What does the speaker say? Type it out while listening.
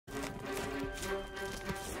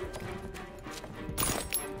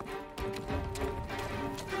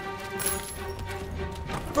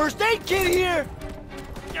first aid kit here!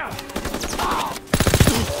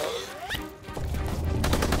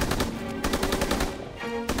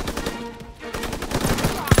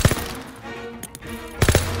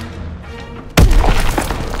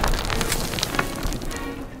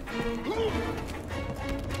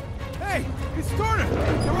 Hey, it's Turner!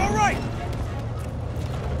 You're all right!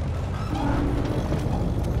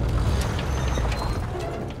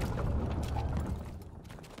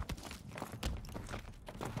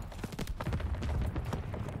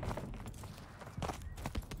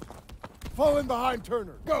 Fall in behind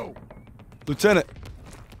Turner. Go! Lieutenant.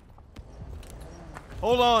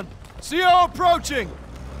 Hold on. CO approaching!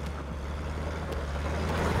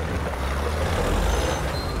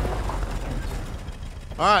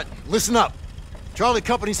 All right, listen up. Charlie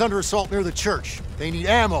Company's under assault near the church. They need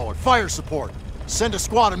ammo and fire support. Send a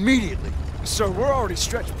squad immediately. Sir, we're already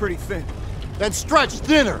stretched pretty thin. Then stretch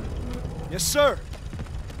thinner. Yes, sir.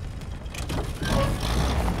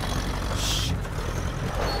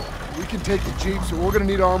 We can take the jeep, so we're gonna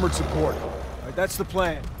need armored support. All right, that's the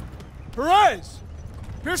plan. Perez!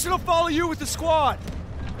 Pearson will follow you with the squad.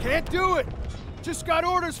 Can't do it. Just got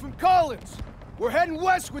orders from Collins. We're heading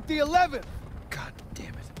west with the 11th. God damn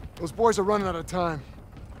it. Those boys are running out of time.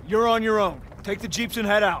 You're on your own. Take the jeeps and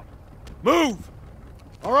head out. Move!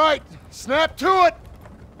 All right, snap to it.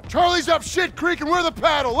 Charlie's up Shit Creek and we're the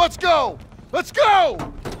paddle. Let's go! Let's go!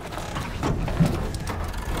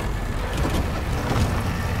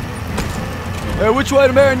 Hey, which way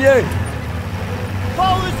to Marigny?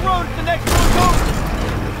 Follow this road at the next one goes.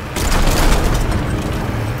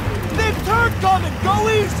 Big turn coming! Go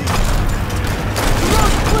easy! The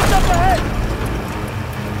road splits up ahead!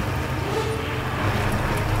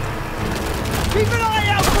 Keep an eye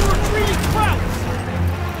out for retreating Krauts!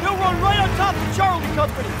 They'll run right on top of Charlie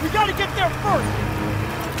Company! We gotta get there first!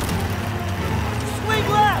 Swing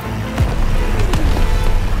left!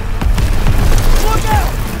 Look out!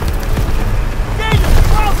 Danger!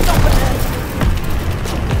 Krauts up ahead!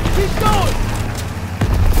 Keep going!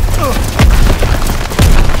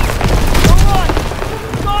 All right!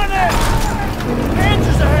 On it!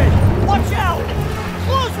 Panzers ahead! Watch out!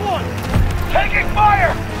 Close one! Taking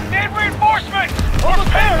fire! Need reinforcements! Over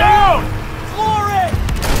there! Down! Floor it!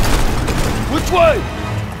 Which way?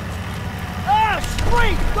 Ah!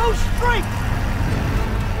 Straight! Go straight!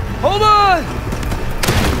 Hold on!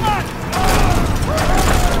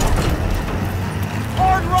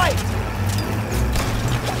 Hard right!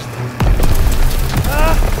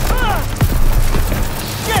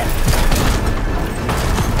 Shit!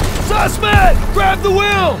 Suspect! Grab the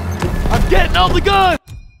wheel! I'm getting on the gun!